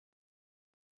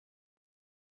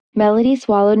Melody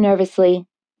swallowed nervously,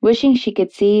 wishing she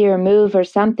could see or move or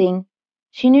something.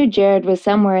 She knew Jared was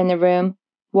somewhere in the room,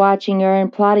 watching her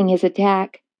and plotting his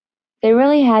attack. They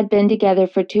really had been together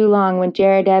for too long when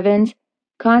Jared Evans,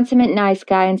 consummate nice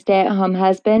guy and stay-at-home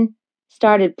husband,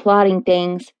 started plotting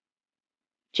things.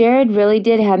 Jared really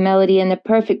did have Melody in the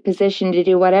perfect position to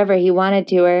do whatever he wanted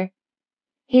to her.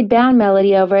 He'd bound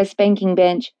Melody over a spanking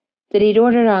bench that he'd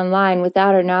ordered online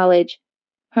without her knowledge.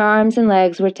 Her arms and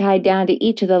legs were tied down to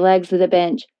each of the legs of the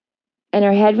bench, and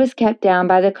her head was kept down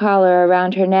by the collar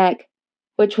around her neck,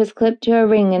 which was clipped to a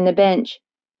ring in the bench.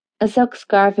 A silk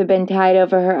scarf had been tied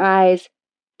over her eyes,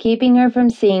 keeping her from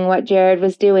seeing what Jared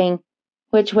was doing,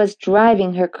 which was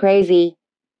driving her crazy.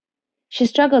 She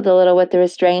struggled a little with the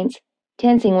restraints,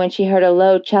 tensing when she heard a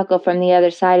low chuckle from the other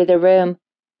side of the room.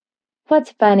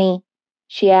 "What's funny?"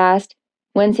 she asked,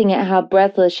 wincing at how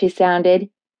breathless she sounded.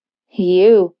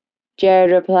 "You,"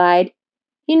 Jared replied.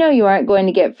 "You know you aren't going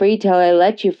to get free till I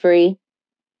let you free.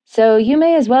 So you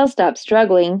may as well stop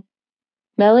struggling."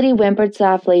 Melody whimpered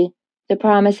softly, the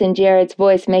promise in Jared's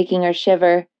voice making her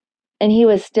shiver, and he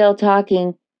was still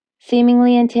talking,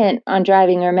 seemingly intent on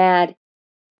driving her mad.